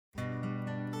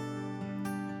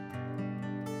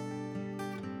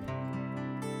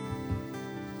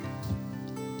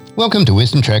Welcome to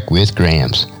Wisdom Trek with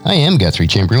Gramps. I am Guthrie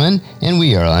Chamberlain, and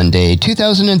we are on day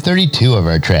 2032 of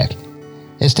our trek.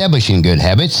 Establishing good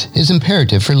habits is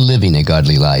imperative for living a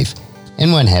godly life.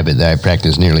 And one habit that I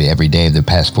practice nearly every day of the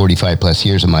past 45 plus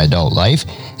years of my adult life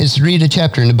is to read a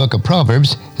chapter in the book of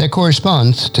Proverbs that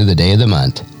corresponds to the day of the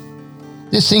month.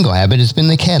 This single habit has been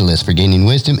the catalyst for gaining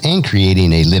wisdom and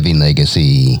creating a living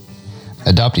legacy.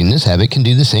 Adopting this habit can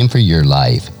do the same for your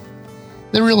life.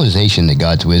 The realization that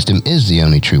God's wisdom is the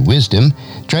only true wisdom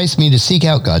drives me to seek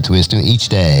out God's wisdom each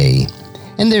day.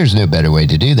 And there's no better way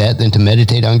to do that than to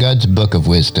meditate on God's book of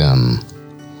wisdom.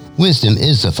 Wisdom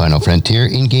is the final frontier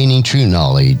in gaining true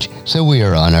knowledge, so we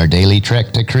are on our daily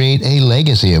trek to create a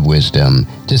legacy of wisdom,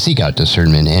 to seek out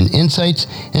discernment and insights,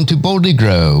 and to boldly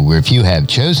grow where few have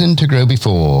chosen to grow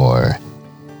before.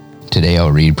 Today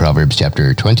I'll read Proverbs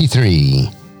chapter 23.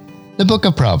 The book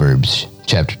of Proverbs,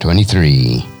 chapter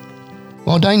 23.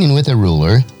 While dining with a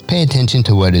ruler, pay attention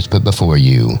to what is put before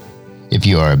you. If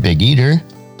you are a big eater,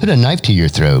 put a knife to your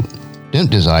throat.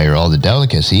 Don't desire all the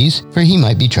delicacies, for he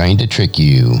might be trying to trick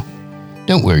you.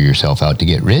 Don't wear yourself out to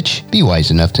get rich. Be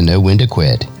wise enough to know when to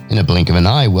quit. In a blink of an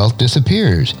eye, wealth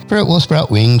disappears, for it will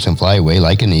sprout wings and fly away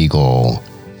like an eagle.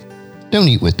 Don't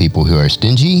eat with people who are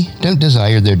stingy. Don't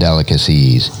desire their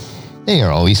delicacies. They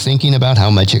are always thinking about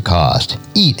how much it costs.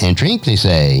 Eat and drink, they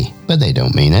say, but they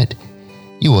don't mean it.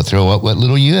 You will throw up what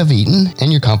little you have eaten,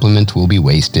 and your compliments will be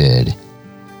wasted.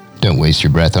 Don't waste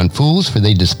your breath on fools, for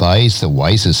they despise the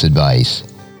wisest advice.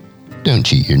 Don't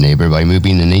cheat your neighbor by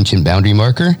moving an ancient boundary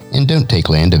marker, and don't take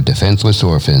land of defenseless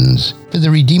orphans. For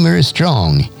the Redeemer is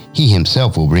strong. He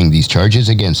himself will bring these charges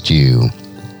against you.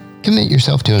 Commit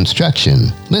yourself to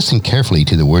instruction. Listen carefully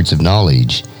to the words of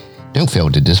knowledge. Don't fail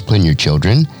to discipline your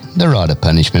children. The rod of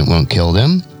punishment won't kill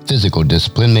them. Physical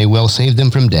discipline may well save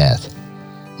them from death.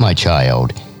 My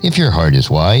child, if your heart is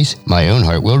wise, my own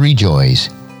heart will rejoice.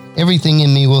 Everything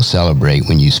in me will celebrate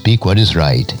when you speak what is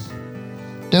right.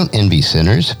 Don't envy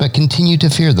sinners, but continue to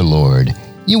fear the Lord.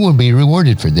 You will be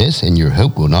rewarded for this, and your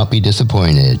hope will not be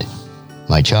disappointed.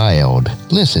 My child,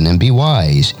 listen and be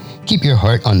wise. Keep your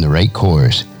heart on the right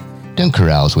course. Don't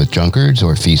carouse with drunkards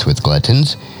or feast with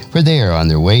gluttons, for they are on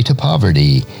their way to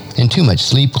poverty, and too much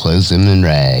sleep clothes them in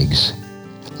rags.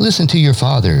 Listen to your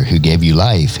father who gave you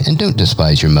life, and don't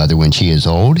despise your mother when she is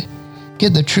old.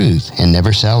 Get the truth and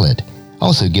never sell it.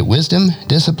 Also get wisdom,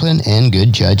 discipline, and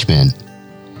good judgment.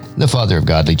 The father of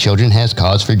godly children has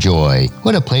cause for joy.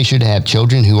 What a pleasure to have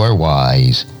children who are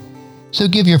wise. So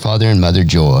give your father and mother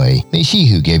joy. May she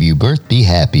who gave you birth be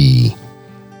happy.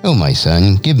 O my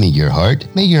son, give me your heart.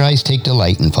 May your eyes take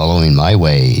delight in following my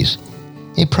ways.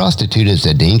 A prostitute is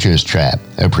a dangerous trap.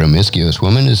 A promiscuous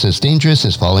woman is as dangerous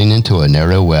as falling into a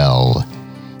narrow well.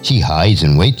 She hides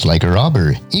and waits like a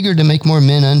robber, eager to make more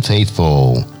men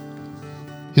unfaithful.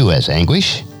 Who has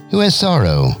anguish? Who has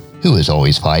sorrow? Who is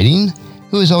always fighting?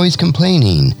 Who is always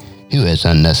complaining? Who has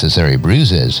unnecessary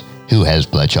bruises? Who has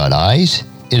bloodshot eyes?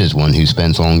 It is one who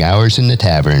spends long hours in the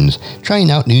taverns,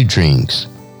 trying out new drinks.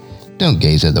 Don't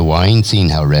gaze at the wine, seeing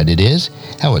how red it is,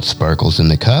 how it sparkles in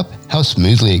the cup, how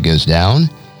smoothly it goes down.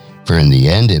 For in the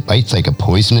end it bites like a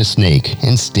poisonous snake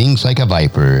and stings like a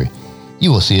viper.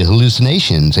 You will see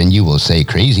hallucinations, and you will say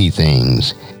crazy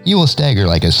things. You will stagger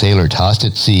like a sailor tossed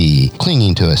at sea,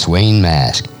 clinging to a swaying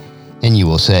mast. And you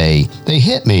will say, "They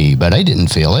hit me, but I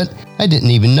didn't feel it. I didn't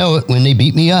even know it when they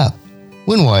beat me up.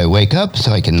 When will I wake up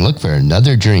so I can look for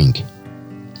another drink?"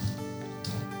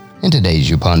 And today, as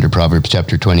you ponder Proverbs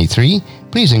chapter 23,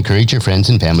 please encourage your friends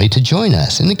and family to join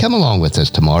us and to come along with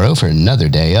us tomorrow for another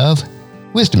day of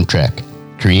Wisdom Trek,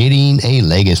 creating a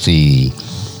legacy.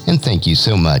 And thank you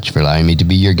so much for allowing me to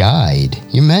be your guide,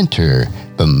 your mentor,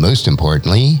 but most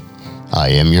importantly, I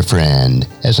am your friend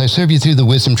as I serve you through the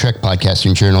Wisdom Trek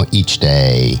podcasting journal each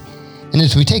day. And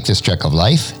as we take this trek of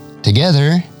life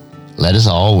together, let us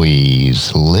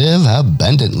always live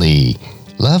abundantly,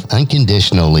 love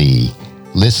unconditionally,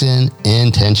 listen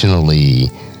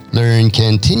intentionally, learn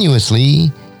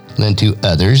continuously, lend to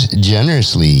others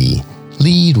generously,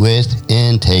 lead with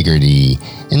integrity,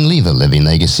 and leave a living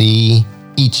legacy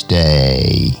each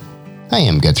day. I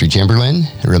am Guthrie Chamberlain,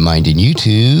 reminding you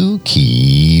to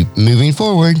keep moving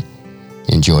forward,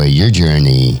 enjoy your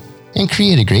journey, and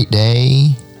create a great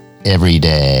day every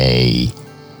day.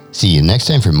 See you next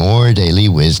time for more daily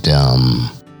wisdom.